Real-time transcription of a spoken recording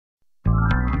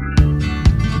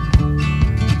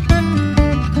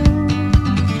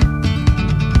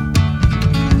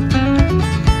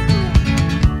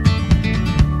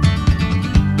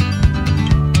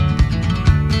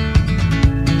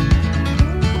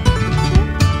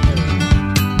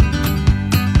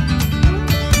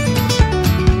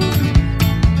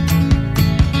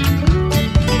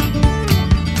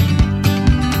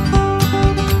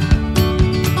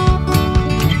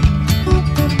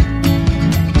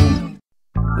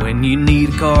When you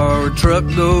need a car or truck,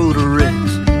 go to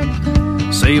Rick's.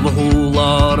 Save a whole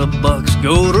lot of bucks,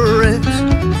 go to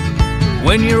Rick's.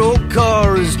 When your old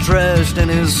car is trashed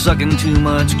and is sucking too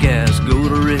much gas, go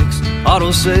to Rick's.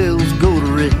 Auto sales, go to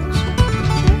Rick's.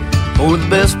 For the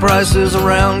best prices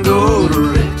around, go to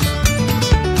Rick's.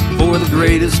 For the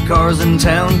greatest cars in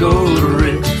town, go to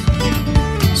Rick's.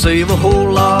 Save a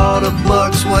whole lot of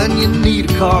bucks when you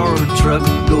need a car or truck,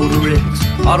 go to Rick's.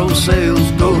 Auto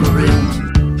sales, go to Rick's.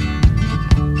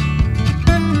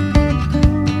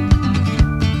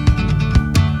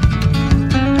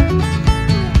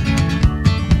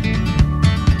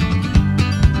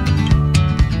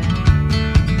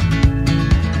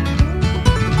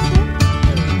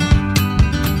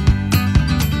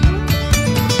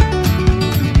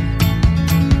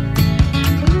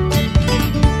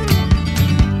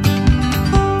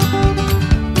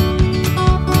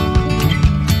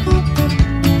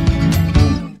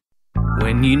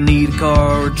 When you need a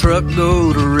car or truck,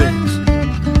 go to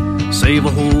Rick's. Save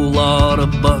a whole lot of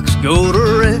bucks, go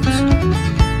to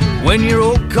Rick's. When your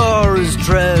old car is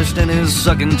trashed and is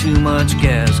sucking too much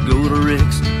gas, go to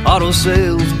Rick's. Auto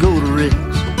sales, go to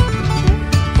Rick's.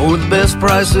 For the best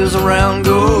prices around,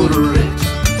 go to Rick's.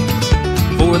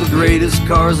 For the greatest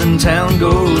cars in town,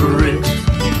 go to Rick's.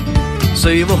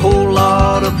 Save a whole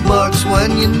lot of bucks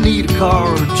when you need a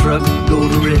car or truck, go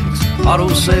to Rick's. Auto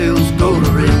sales, go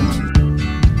to Rick's.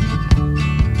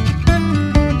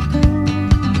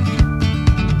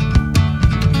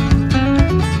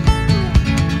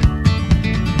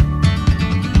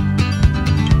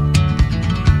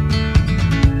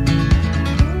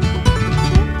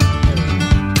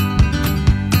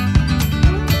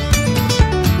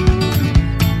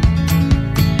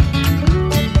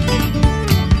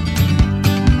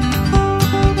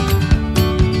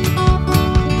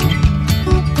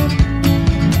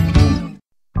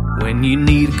 When you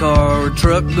need a car or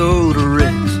truck, go to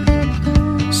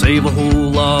Rick's. Save a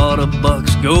whole lot of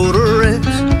bucks, go to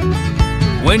Rick's.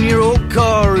 When your old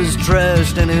car is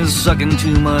trashed and is sucking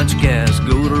too much gas,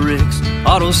 go to Rick's.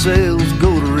 Auto sales,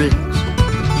 go to Rick's.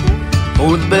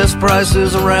 For the best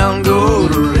prices around, go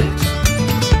to Rick's.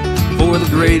 For the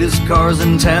greatest cars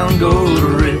in town, go to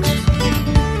Rick's.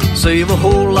 Save a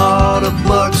whole lot of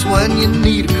bucks when you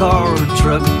need a car or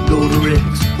truck, go to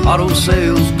Rick's. Auto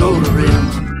sales, go to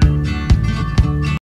Rick's.